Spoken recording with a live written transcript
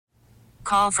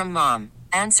call from mom.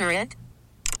 Answer it.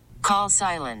 Call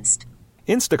silenced.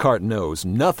 Instacart knows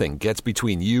nothing gets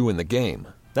between you and the game.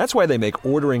 That's why they make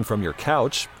ordering from your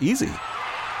couch easy.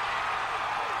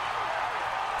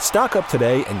 Stock up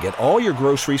today and get all your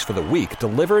groceries for the week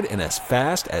delivered in as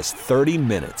fast as 30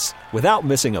 minutes without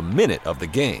missing a minute of the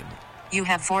game. You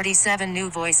have 47 new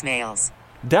voicemails.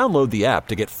 Download the app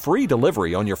to get free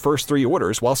delivery on your first 3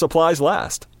 orders while supplies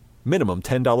last. Minimum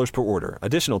 $10 per order.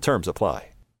 Additional terms apply.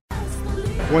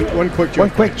 One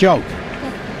quick joke.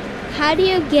 How do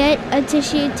you get a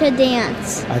tissue to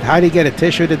dance? How do you get a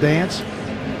tissue to dance?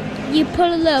 You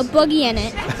put a little boogie in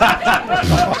it.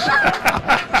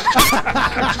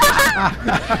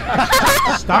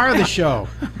 Star of the show.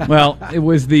 Well, it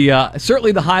was the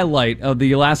certainly the highlight of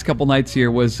the last couple nights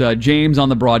here was James on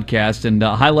the broadcast, and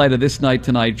highlight of this night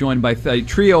tonight, joined by a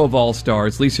trio of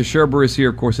all-stars. Lisa Scherber is here,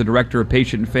 of course, the Director of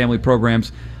Patient and Family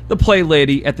Programs, the Play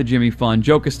Lady at the Jimmy Fund,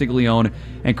 Joe Castiglione,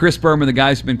 and Chris Berman, the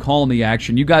guys who've been calling the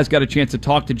action. You guys got a chance to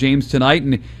talk to James tonight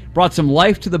and brought some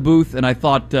life to the booth, and I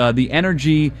thought the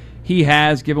energy he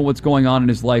has, given what's going on in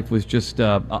his life, was just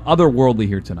otherworldly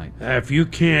here tonight. If you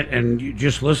can't, and you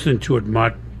just listening to it,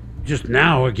 Mutt, just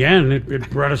now, again, it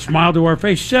brought a smile to our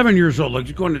face. 7 years old, like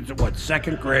he's going into, what,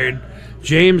 second grade,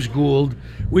 James Gould.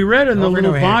 We read in the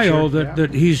little bio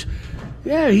that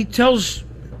he tells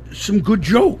some good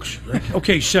jokes. Like,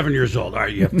 okay, 7 years old, all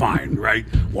right, yeah, fine, right?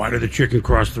 Why did the chicken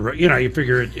cross the road? You know, you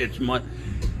figure it's Mutt.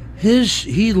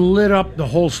 He lit up the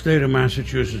whole state of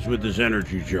Massachusetts with his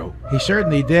energy, Joe. He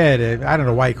certainly did. I don't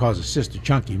know why he calls his sister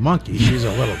Chunky Monkey. She's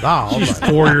a little doll. She's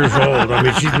 4 years old. I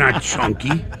mean, she's not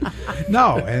chunky.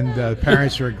 No, and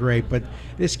parents are great, but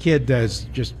this kid does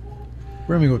just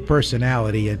brimming with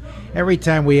personality. And every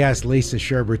time we ask Lisa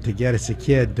Scherber to get us a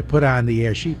kid to put on the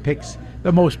air, she picks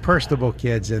the most personable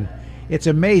kids, and it's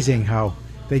amazing how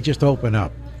they just open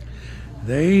up.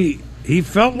 He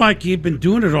felt like he'd been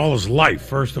doing it all his life,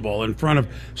 first of all, in front of...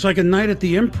 It's like a night at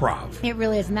the Improv. It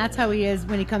really is, and that's how he is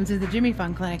when he comes to the Jimmy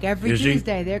Fund Clinic. Every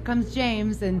Tuesday, there comes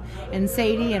James and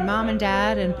Sadie and Mom and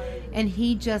Dad, and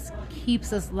he just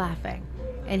keeps us laughing.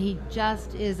 And he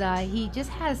just is... he just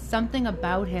has something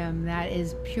about him that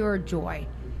is pure joy.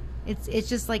 It's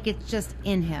just like it's just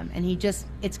in him, and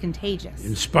it's contagious.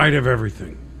 In spite of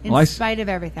everything. In spite of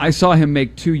everything. I saw him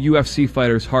make 2 UFC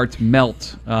fighters' hearts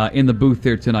melt in the booth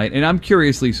there tonight. And I'm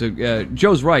curious, Lisa,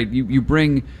 Joe's right. You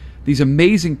bring these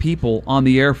amazing people on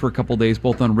the air for a couple days,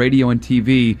 both on radio and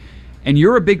TV, and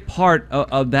you're a big part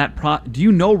of that. Do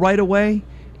you know right away?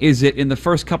 Is it in the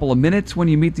first couple of minutes when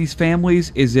you meet these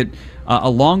families? Is it a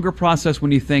longer process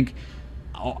when you think,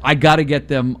 I got to get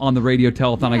them on the radio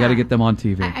telethon. Yeah. I got to get them on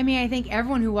TV. I mean, I think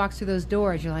everyone who walks through those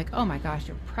doors, you're like, oh my gosh,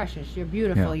 you're precious, you're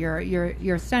beautiful,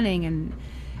 you're stunning.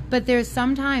 But there's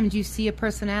sometimes you see a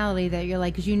personality that you're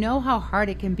like, because you know how hard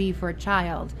it can be for a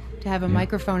child to have a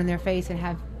microphone in their face and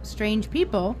have strange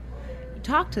people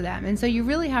talk to them. And so you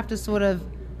really have to sort of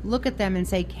look at them and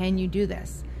say, can you do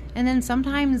this? And then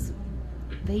sometimes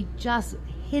they just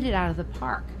hit it out of the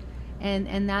park.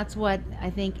 And that's what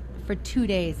I think. For 2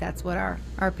 days, that's what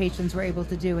our patrons were able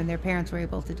to do and their parents were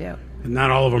able to do. And not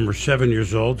all of them were 7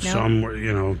 years old. Nope. Some were,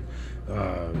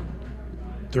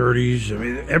 30s. I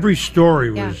mean, every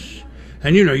story was...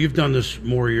 And, you've done this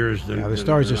more years than... Yeah, the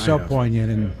stories are so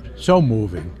poignant and so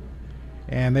moving.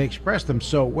 And they express them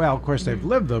so well. Of course, they've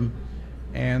lived them,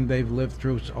 and they've lived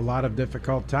through a lot of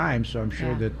difficult times, so I'm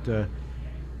sure that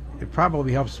it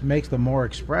probably makes them more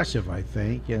expressive, I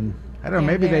think. And I don't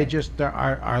know, maybe they just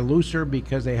are looser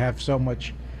because they have so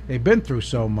much, they've been through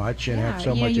so much and have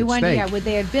so much at stake. Would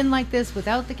they have been like this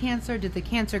without the cancer? Did the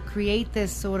cancer create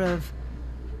this sort of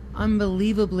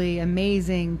unbelievably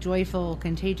amazing, joyful,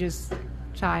 contagious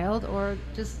child? Or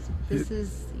just, this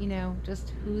is,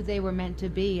 just who they were meant to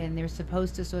be, and they're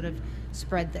supposed to sort of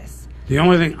spread this? The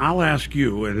only thing I'll ask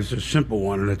you, and it's a simple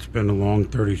one, and it's been a long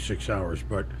 36 hours,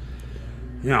 but...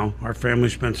 our family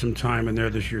spent some time in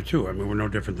there this year, too. I mean, we're no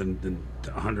different than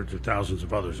hundreds of thousands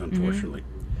of others, unfortunately.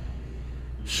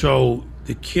 Mm-hmm. So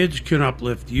the kids can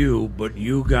uplift you, but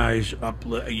you guys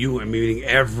uplift you, meaning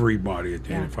everybody at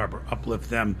Dana-Farber,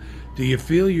 uplift them. Do you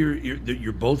feel that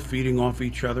you're both feeding off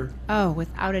each other? Oh,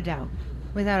 without a doubt.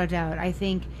 Without a doubt. I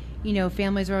think,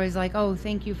 families are always like, oh,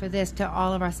 thank you for this to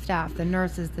all of our staff, the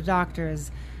nurses, the doctors,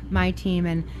 my team.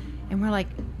 And we're like,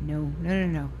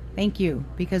 no. Thank you,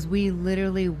 because we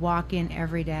literally walk in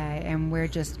every day and you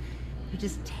just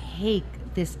take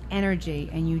this energy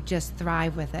and you just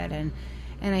thrive with it. And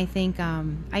I think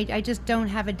I just don't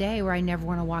have a day where I never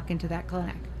want to walk into that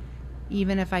clinic,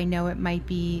 even if I know it might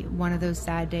be one of those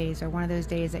sad days or one of those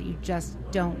days that you just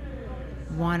don't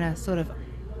want to sort of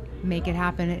make it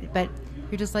happen. But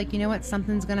you're just like, you know what,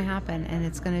 something's going to happen, and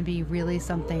it's going to be really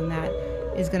something that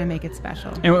is going to make it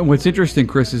special. And what's interesting,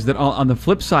 Chris, is that on the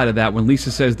flip side of that, when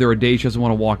Lisa says there are days she doesn't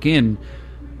want to walk in,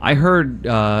 I heard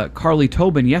Carly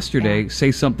Tobin yesterday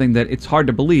say something that it's hard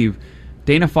to believe.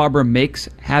 Dana-Farber makes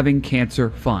having cancer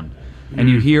fun. And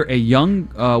you hear a young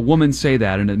woman say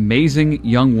that, an amazing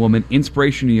young woman,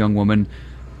 inspirational young woman.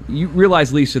 You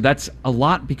realize, Lisa, that's a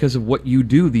lot because of what you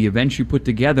do, the events you put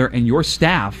together, and your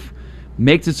staff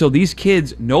makes it so these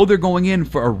kids know they're going in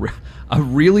for a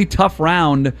really tough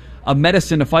round of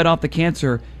medicine to fight off the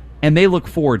cancer, and they look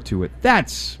forward to it.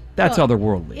 That's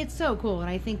otherworldly. It's so cool, and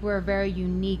I think we're a very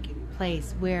unique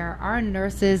place where our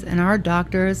nurses and our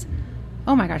doctors,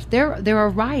 oh my gosh, they're a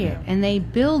riot, and they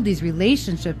build these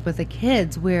relationships with the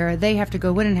kids where they have to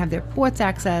go in and have their ports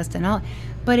accessed and all.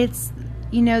 But it's,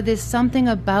 there's something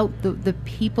about the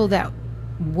people that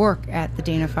work at the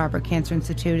Dana-Farber Cancer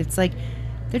Institute. It's like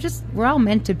we're all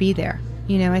meant to be there.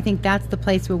 I think that's the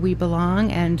place where we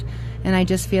belong, and I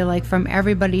just feel like from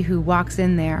everybody who walks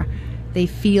in there, they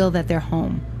feel that they're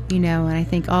home. And I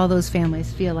think all those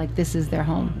families feel like this is their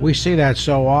home. We see that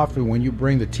so often when you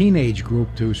bring the teenage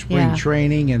group to spring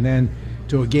training and then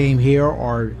to a game here,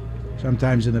 or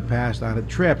sometimes in the past on a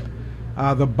trip,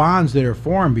 the bonds that are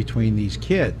formed between these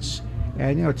kids.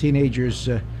 And, teenagers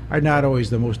are not always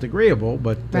the most agreeable,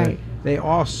 but they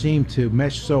all seem to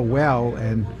mesh so well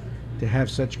and to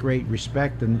have such great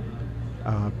respect and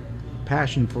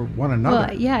passion for one another.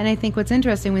 Well, yeah, and I think what's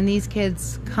interesting, when these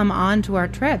kids come on to our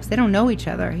trips, they don't know each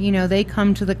other. They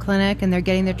come to the clinic and they're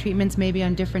getting their treatments maybe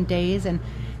on different days, and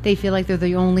they feel like they're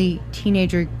the only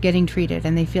teenager getting treated,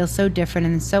 and they feel so different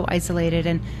and so isolated,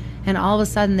 and all of a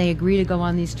sudden they agree to go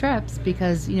on these trips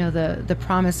because, the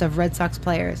promise of Red Sox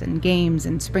players and games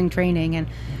and spring training,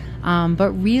 and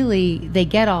but really they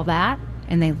get all that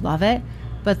and they love it,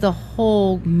 but the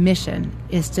whole mission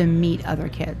is to meet other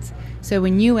kids. So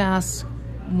when you ask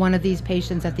one of these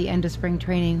patients at the end of spring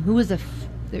training, who was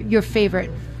your favorite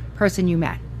person you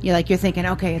met? You're thinking,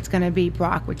 okay, it's going to be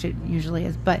Brock, which it usually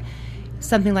is, but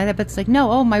something like that. But it's like,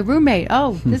 no, my roommate.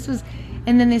 Oh, this was,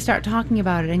 and then they start talking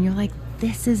about it, and you're like,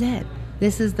 this is it.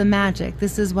 This is the magic.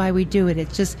 This is why we do it.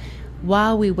 It's just,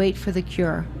 while we wait for the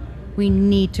cure, we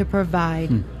need to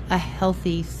provide a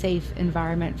healthy, safe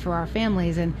environment for our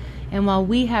families. And while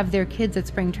we have their kids at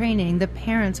spring training, the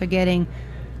parents are getting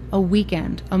a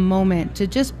weekend, a moment to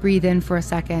just breathe in for a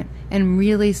second and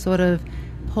really sort of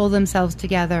pull themselves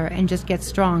together and just get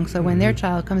strong. So when their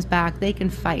child comes back, they can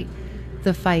fight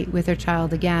the fight with their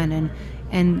child again.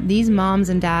 And these moms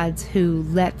and dads who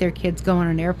let their kids go on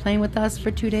an airplane with us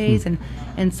for 2 days,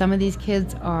 and some of these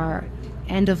kids are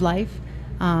end of life,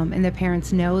 and their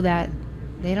parents know that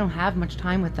they don't have much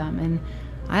time with them. And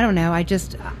I don't know,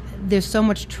 there's so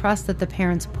much trust that the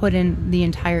parents put in the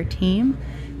entire team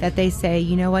that they say,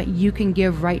 you know what, you can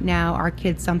give right now our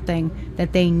kids something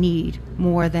that they need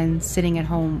more than sitting at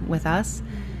home with us.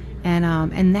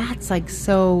 And that's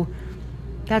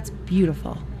that's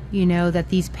beautiful, that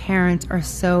these parents are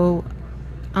so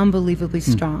unbelievably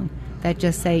strong that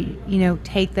just say,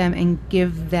 take them and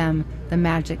give them the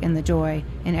magic and the joy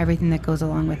and everything that goes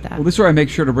along with that. Well, this is where I make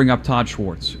sure to bring up Todd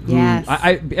Schwartz. Who yes.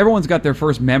 Everyone's got their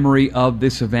first memory of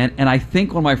this event, and I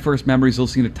think one of my first memories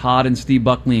listening to Todd and Steve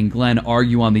Buckley and Glenn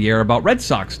argue on the air about Red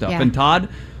Sox stuff. Yeah. And Todd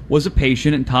was a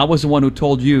patient, and Todd was the one who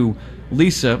told you,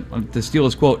 Lisa, to steal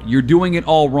his quote, you're doing it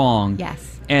all wrong. Yes.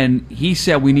 And he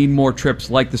said we need more trips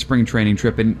like the spring training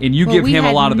trip, and you give him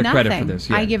a lot of the credit for this.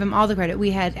 Yeah. I give him all the credit. We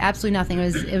had absolutely nothing.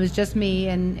 It was just me,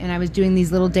 and I was doing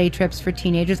these little day trips for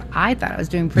teenagers. I thought I was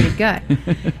doing pretty good.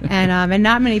 And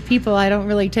not many people, I don't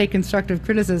really take constructive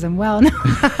criticism well.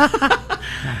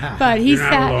 But he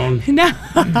sat alone. No.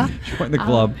 Join the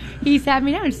club. He sat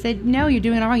me down and said, no, you're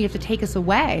doing it all wrong. You have to take us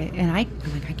away. And I'm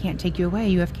like, I can't take you away.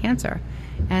 You have cancer.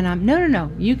 And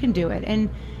no, you can do it.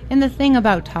 And the thing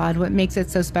about Todd, what makes it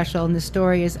so special, and the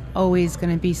story is always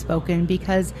going to be spoken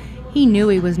because he knew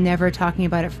he was never talking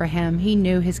about it for him. He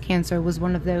knew his cancer was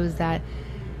one of those that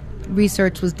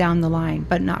research was down the line,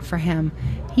 but not for him.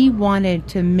 He wanted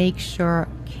to make sure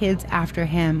kids after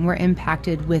him were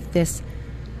impacted with this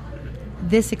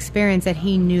experience that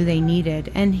he knew they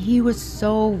needed. And he was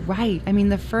so right. I mean,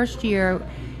 the first year,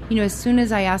 as soon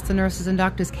as I asked the nurses and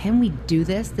doctors, can we do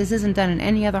this? This isn't done in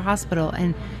any other hospital.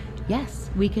 And yes,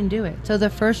 we can do it. So the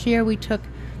first year we took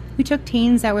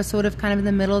teens that were sort of kind of in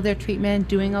the middle of their treatment,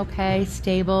 doing okay,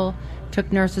 stable,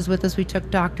 took nurses with us, we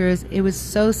took doctors. It was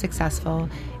so successful,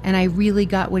 and I really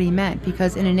got what he meant,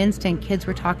 because in an instant kids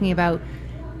were talking about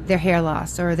their hair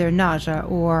loss or their nausea,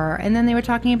 and then they were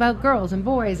talking about girls and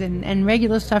boys and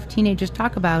regular stuff teenagers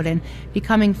talk about, and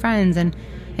becoming friends. And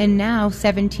And now,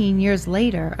 17 years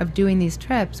later of doing these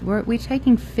trips, we're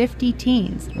taking 50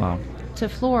 teens to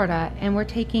Florida, and we're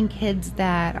taking kids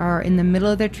that are in the middle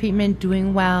of their treatment,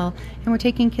 doing well, and we're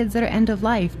taking kids that are end of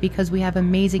life, because we have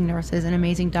amazing nurses and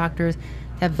amazing doctors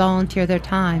that volunteer their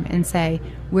time and say,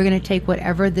 we're going to take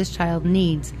whatever this child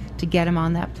needs to get them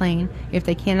on that plane. If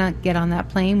they cannot get on that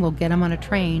plane, we'll get them on a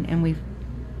train, and we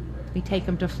take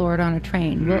them to Florida on a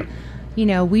train.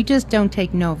 We just don't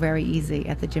take no very easy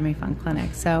at the Jimmy Fund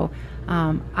Clinic. So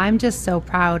I'm just so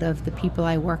proud of the people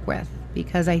I work with,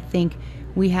 because I think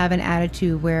we have an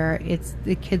attitude where it's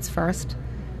the kids first,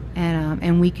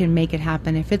 and we can make it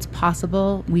happen. If it's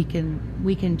possible, we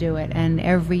can do it. And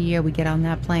every year we get on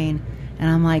that plane, and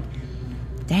I'm like,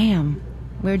 damn,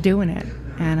 we're doing it.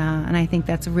 And I think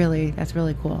that's really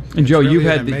cool. And Joe, really you've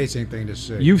had an amazing thing to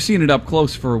see. You've seen it up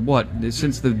close for what,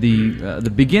 since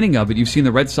the beginning of it. You've seen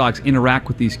the Red Sox interact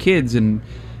with these kids, and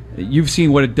you've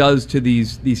seen what it does to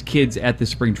these kids at the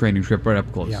spring training trip right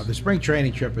up close. Yeah, the spring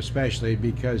training trip especially,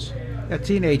 because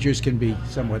teenagers can be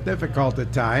somewhat difficult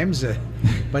at times,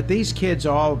 but these kids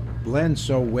all blend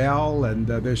so well, and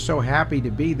they're so happy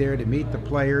to be there to meet the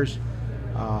players,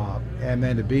 and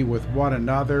then to be with one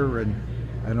another. And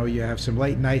I know you have some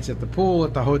late nights at the pool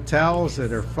at the hotels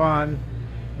that are fun,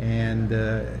 and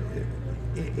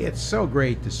it's so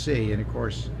great to see. And of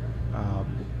course,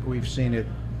 we've seen it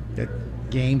at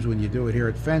games when you do it here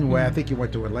at Fenway. I think you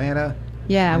went to Atlanta.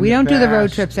 Yeah, we don't do the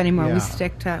road trips anymore. Yeah.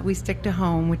 We stick to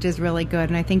home, which is really good.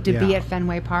 And I think to be at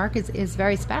Fenway Park is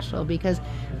very special, because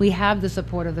we have the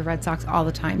support of the Red Sox all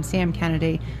the time. Sam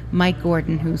Kennedy, Mike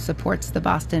Gordon, who supports the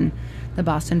Boston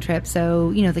trip.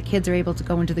 So, the kids are able to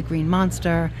go into the Green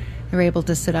Monster. They're able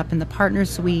to sit up in the partner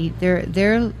suite.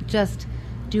 They're just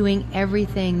doing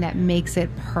everything that makes it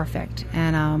perfect.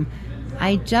 And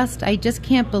I just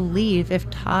can't believe, if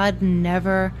Todd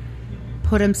never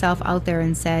put himself out there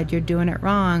and said, you're doing it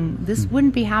wrong, this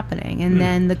wouldn't be happening. And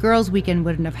then the girls' weekend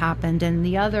wouldn't have happened, and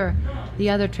the other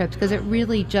trips, because it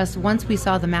really just, once we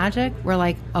saw the magic, we're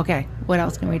like, okay, what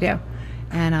else can we do?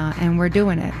 And we're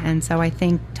doing it. And so I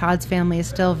think Todd's family is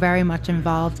still very much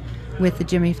involved with the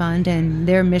Jimmy Fund, and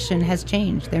their mission has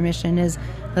changed. Their mission is,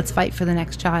 let's fight for the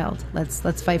next child.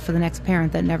 Let's fight for the next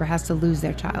parent that never has to lose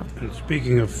their child. And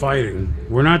speaking of fighting,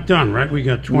 we're not done, right? We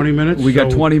got 20 minutes? We got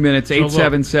 20 minutes,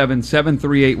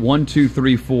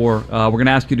 877-738-1234. We're going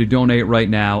to ask you to donate right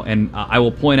now, and I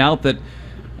will point out that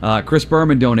Chris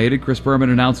Berman donated. Chris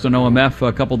Berman announced on OMF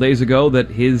a couple days ago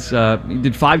that he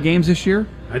did 5 games this year.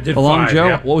 I did along 5, Joe.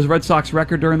 yeah. What was Red Sox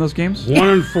record during those games?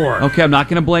 1-4. Okay, I'm not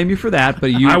going to blame you for that,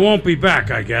 but I won't be back,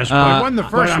 I guess. But I won the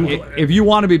first one. If you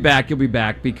want to be back, you'll be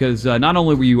back, because not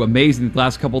only were you amazing the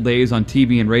last couple days on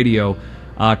TV and radio,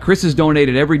 Chris has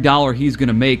donated every dollar he's going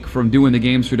to make from doing the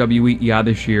games for WEEI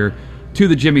this year to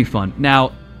the Jimmy Fund.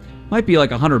 Now, might be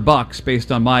like $100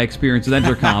 based on my experience with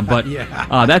Entercom, but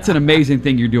that's an amazing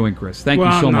thing you're doing, Chris. Thank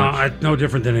you so much. No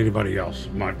different than anybody else.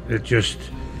 It's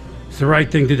the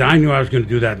right thing to do. I knew I was going to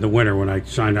do that in the winter when I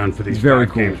signed on for these very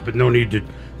 5 cool games, but no need to.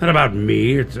 Not about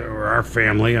me or our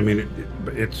family. I mean,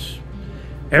 it's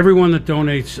everyone that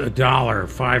donates $1,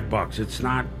 $5. It's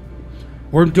not,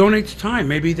 or donates time.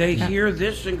 Maybe they hear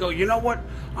this and go, you know what?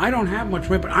 I don't have much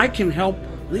money, but I can help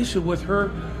Lisa with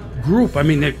her group. I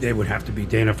mean, they would have to be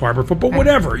Dana-Farber, but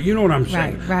whatever. You know what I'm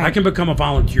saying? Right. I can become a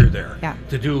volunteer there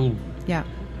to do. Yeah.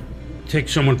 Take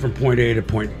someone from point A to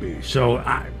point B. So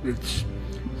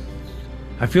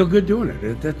I feel good doing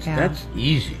it. That's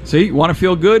easy. See, you want to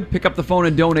feel good? Pick up the phone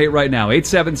and donate right now.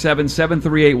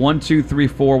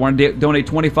 877-738-1234. Want to donate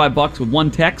 $25 with one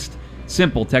text?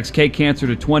 Simple. Text K-Cancer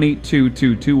to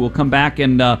 2222. We'll come back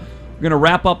and we're going to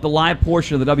wrap up the live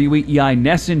portion of the WEEI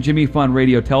NESN Jimmy Fund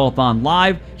Radio Telethon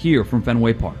live here from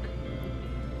Fenway Park.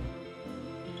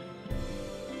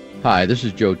 Hi, this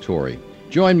is Joe Torre.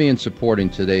 Join me in supporting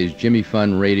today's Jimmy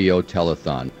Fund Radio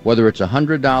Telethon. Whether it's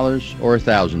 $100 or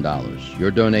 $1,000,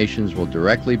 your donations will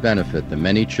directly benefit the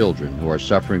many children who are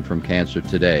suffering from cancer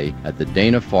today at the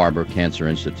Dana-Farber Cancer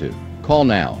Institute. Call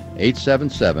now,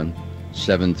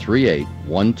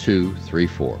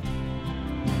 877-738-1234.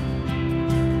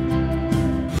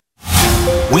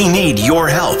 We need your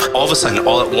help. All of a sudden,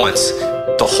 all at once,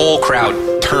 the whole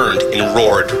crowd turned and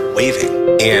roared, waving.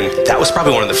 And that was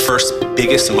probably one of the first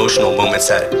biggest emotional moments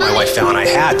that my wife found I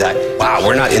had, that, wow,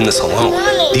 we're not in this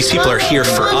alone. These people are here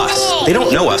for us. They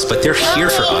don't know us, but they're here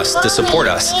for us, to support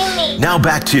us. Now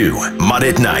back to Mud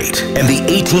at Night and the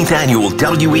 18th annual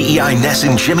WEEI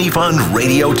NESN Jimmy Fund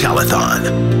Radio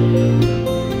Telethon.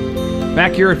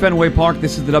 Back here at Fenway Park,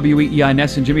 this is the WEEI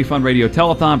NESN Jimmy Fund Radio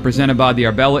Telethon presented by the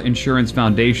Arbella Insurance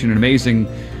Foundation. An amazing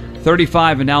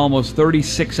 35 and now almost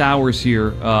 36 hours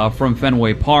here from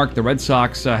Fenway Park. The Red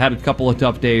Sox had a couple of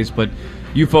tough days, but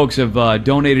you folks have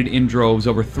donated in droves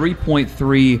over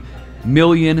 $3.3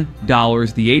 million.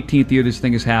 The 18th year this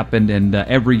thing has happened, and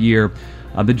every year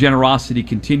the generosity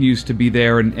continues to be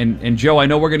there. And Joe, I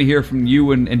know we're going to hear from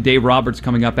you and Dave Roberts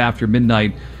coming up after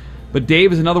midnight, but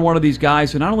Dave is another one of these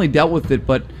guys who not only dealt with it,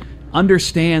 but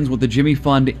understands what the Jimmy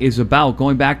Fund is about,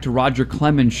 going back to Roger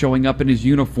Clemens showing up in his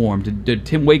uniform, to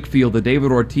Tim Wakefield, to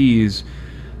David Ortiz.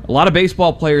 A lot of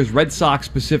baseball players, Red Sox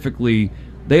specifically,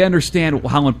 they understand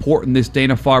how important this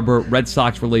Dana-Farber Red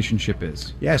Sox relationship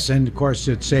is. Yes, and of course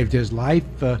it saved his life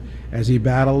as he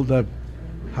battled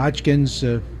Hodgkin's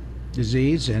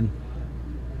disease, and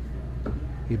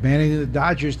he managed the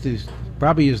Dodgers to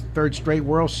probably his third straight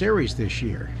World Series this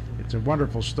year. It's a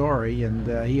wonderful story,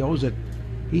 and he owes it,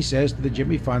 he says, to the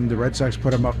Jimmy Fund. The Red Sox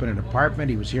put him up in an apartment.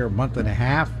 He was here a month and a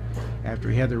half after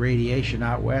he had the radiation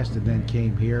out west, and then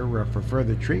came here for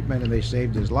further treatment, and they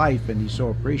saved his life, and he's so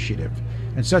appreciative.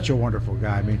 And such a wonderful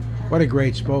guy. I mean, what a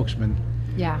great spokesman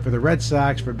for the Red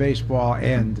Sox, for baseball,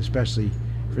 and especially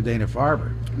for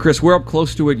Dana-Farber. Chris, we're up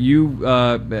close to it. You've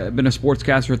been a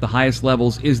sportscaster at the highest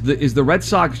levels. Is the Red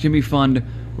Sox Jimmy Fund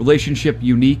relationship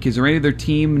unique? Is there any other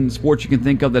team in sports you can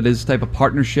think of that is this type of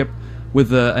partnership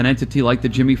with an entity like the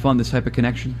Jimmy Fund, this type of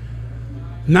connection?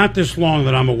 Not this long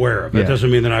that I'm aware of. That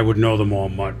doesn't mean that I would know them all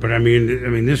much. But I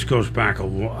mean, this goes back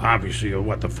obviously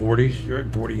what, the 40s,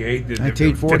 right? 48,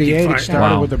 1948. It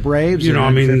started with the Braves. You know,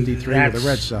 and I mean, 53 with the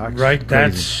Red Sox. Right.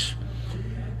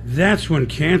 That's when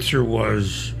cancer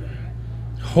was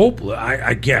hopeless.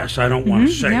 I guess I don't want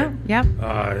to say it. Yeah.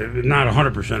 Not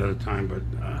 100% of the time, but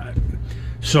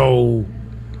so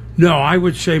no, I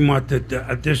would say, Mutt,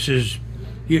 that this is.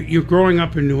 You're growing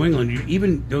up in New England,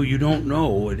 even though you don't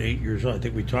know at 8 years old. I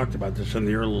think we talked about this on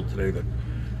the air a little today. That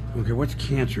okay, what's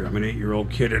cancer? I'm an 8-year-old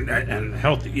kid, and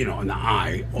health, in the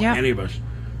eye. Any of us,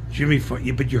 Jimmy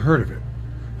Fund, but you heard of it.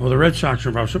 Well, the Red Sox are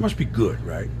involved, so it must be good,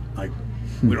 right? Like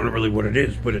we don't know really what it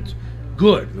is, but it's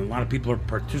good, and a lot of people are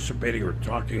participating or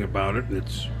talking about it, and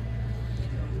it's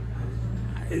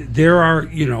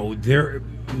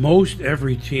most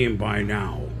every team by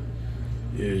now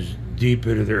is deep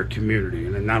into their community,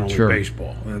 and not only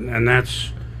baseball, and that's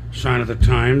a sign of the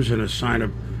times and a sign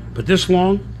of. But this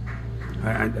long,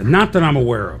 not that I'm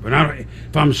aware of, and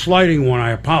if I'm slighting one,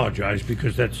 I apologize,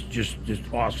 because that's just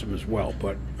awesome as well.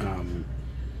 But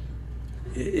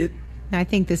I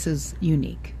think this is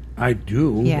unique. I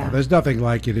do. Yeah. Well, there's nothing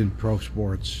like it in pro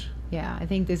sports. Yeah, I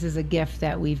think this is a gift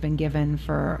that we've been given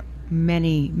for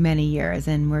many, many years,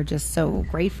 and we're just so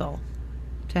grateful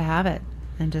to have it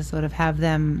and to sort of have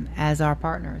them as our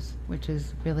partners, which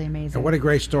is really amazing. And what a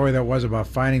great story that was about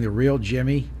finding the real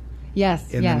Jimmy. Yes,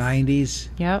 in the 90s.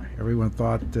 Yep. Everyone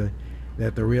thought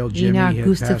that the real Jimmy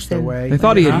had passed away. They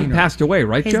thought he had passed away,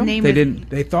 right, Joe?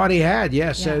 They thought he had.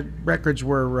 Yes, records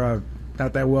were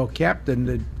not that well kept,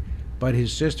 but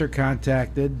his sister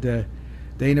contacted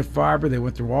Dana-Farber. They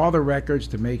went through all the records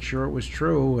to make sure it was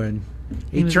true, and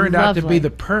he turned out to be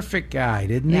the perfect guy,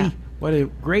 didn't he? What a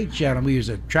great gentleman. He was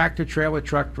a tractor-trailer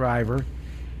truck driver,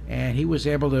 and he was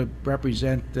able to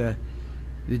represent the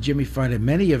Jimmy Fund at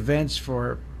many events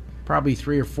for probably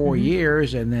 3 or 4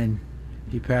 years, and then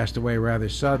he passed away rather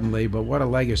suddenly. But what a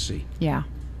legacy. Yeah.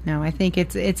 No, I think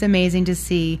it's amazing to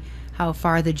see how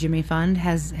far the Jimmy Fund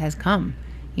has come.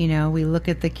 We look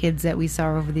at the kids that we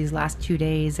saw over these last 2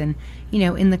 days, and,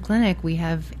 in the clinic we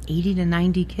have 80 to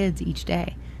 90 kids each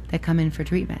day that come in for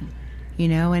treatment.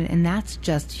 And that's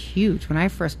just huge. When I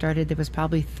first started, there was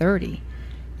probably 30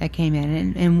 that came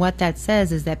in. And what that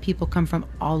says is that people come from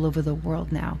all over the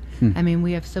world now. I mean,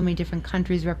 we have so many different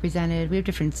countries represented. We have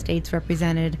different states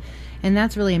represented. And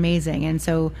that's really amazing. And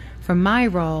so for my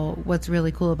role, what's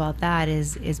really cool about that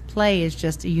is play is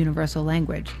just a universal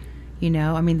language.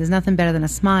 I mean, there's nothing better than a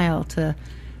smile to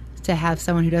have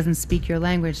someone who doesn't speak your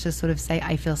language to sort of say,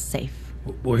 I feel safe.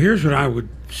 Well, here's what I would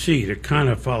see to kind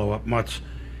of follow up Mutt's.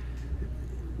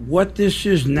 What this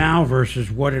is now versus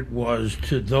what it was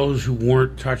to those who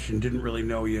weren't touched and didn't really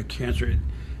know you had cancer.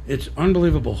 It's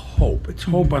unbelievable hope. It's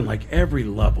hope on like every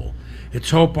level. It's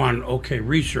hope on,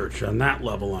 research on that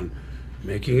level, on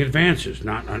making advances,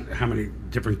 not on how many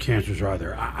different cancers are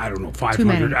there. I don't know,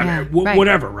 500,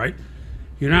 whatever, right?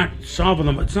 You're not solving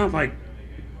them. It's not like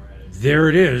there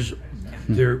it is.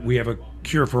 We have a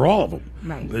cure for all of them.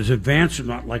 Right. There's advances,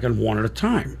 not like on one at a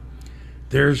time.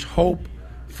 There's hope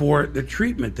for the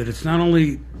treatment, that it's not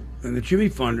only in the Jimmy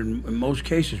Fund, in most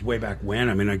cases, way back when.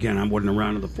 I mean, again, I wasn't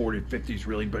around in the 40s, 50s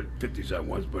really, but 50s I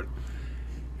was. But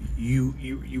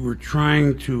you were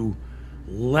trying to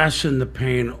lessen the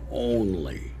pain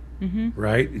only.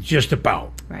 right? It's just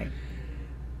about. Right.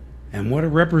 And what it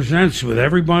represents with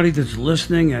everybody that's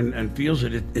listening and feels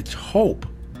it's hope.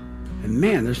 And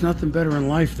man, there's nothing better in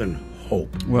life than hope.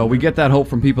 Well, we get that hope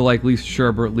from people like Lisa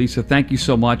Scherber. Lisa, thank you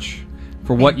so much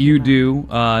for what you do,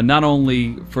 not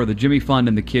only for the Jimmy Fund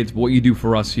and the kids, but what you do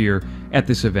for us here at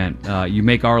this event. You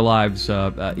make our lives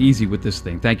easy with this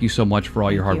thing. Thank you so much for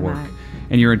all your hard work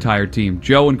and your entire team.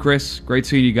 Joe and Chris, great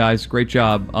seeing you guys. Great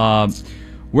job.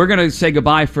 We're going to say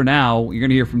goodbye for now. You're going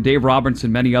to hear from Dave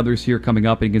Robertson, many others here coming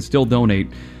up, and you can still donate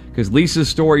because Lisa's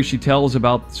story she tells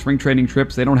about spring training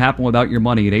trips, they don't happen without your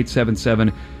money at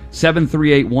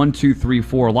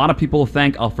 877-738-1234. A lot of people to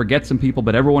thank. I'll forget some people,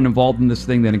 but everyone involved in this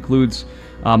thing that includes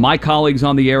my colleagues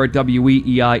on the air at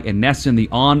WEEI and NESN, the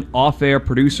off-air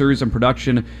producers and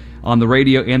production on the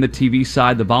radio and the TV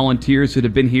side, the volunteers that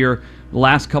have been here the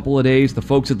last couple of days, the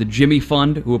folks at the Jimmy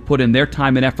Fund who have put in their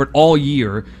time and effort all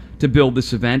year to build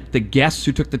this event, the guests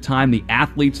who took the time, the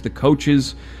athletes, the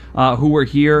coaches who were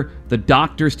here, the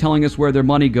doctors telling us where their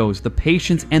money goes, the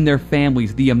patients and their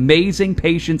families, the amazing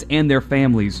patients and their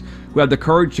families who have the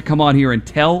courage to come on here and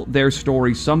tell their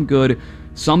story, some good,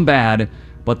 some bad,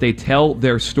 but they tell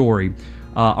their story.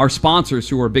 Our sponsors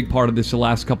who were a big part of this the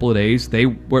last couple of days, they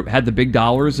had the big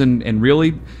dollars, and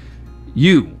really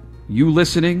you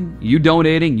listening, you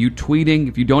donating, you tweeting,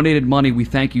 if you donated money, we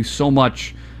thank you so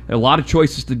much. A lot of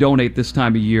choices to donate this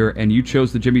time of year, and you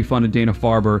chose the Jimmy Fund and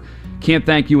Dana-Farber. Can't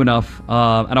thank you enough.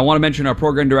 And I want to mention our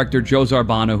program director, Joe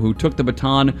Zarbano, who took the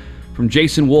baton from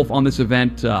Jason Wolf on this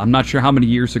event, I'm not sure how many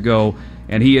years ago,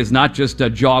 and he has not just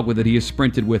jogged with it, he has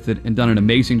sprinted with it and done an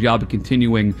amazing job of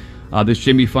continuing this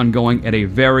Jimmy Fund going at a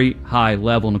very high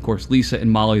level. And, of course, Lisa and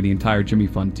Molly, the entire Jimmy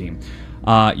Fund team.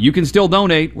 You can still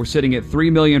donate. We're sitting at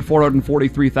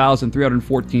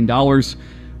 $3,443,314,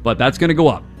 but that's going to go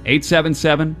up.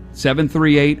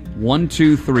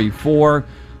 877-738-1234.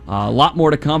 A lot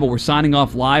more to come, but we're signing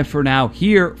off live for now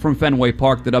here from Fenway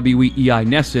Park, the WEEI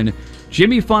NESN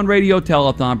Jimmy Fund Radio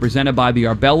Telethon presented by the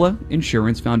Arbella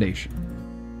Insurance Foundation.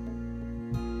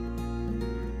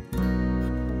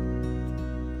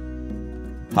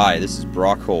 Hi, this is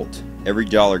Brock Holt. Every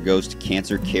dollar goes to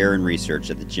cancer care and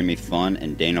research at the Jimmy Fund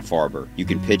and Dana-Farber. You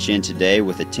can pitch in today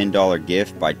with a $10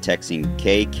 gift by texting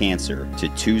K-CANCER to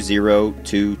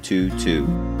 20222.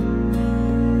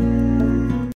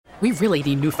 We really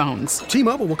need new phones.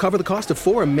 T-Mobile will cover the cost of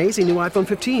 4 amazing new iPhone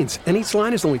 15s, and each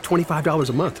line is only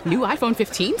 $25 a month. New iPhone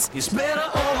 15s? It's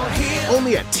better over here.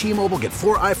 Only at T-Mobile, get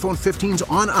 4 iPhone 15s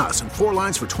on us and 4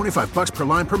 lines for $25 per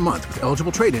line per month with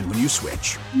eligible trade-in when you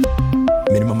switch.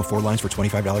 Minimum of 4 lines for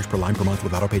 $25 per line per month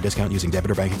with autopay discount using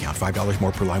debit or bank account. $5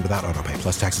 more per line without autopay,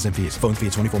 plus taxes and fees. Phone fee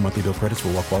at 24 monthly bill credits for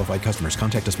well-qualified customers.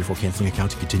 Contact us before canceling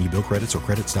account to continue bill credits or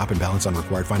credit stop and balance on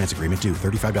required finance agreement due.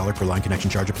 $35 per line connection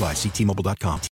charge applies. See T-Mobile.com.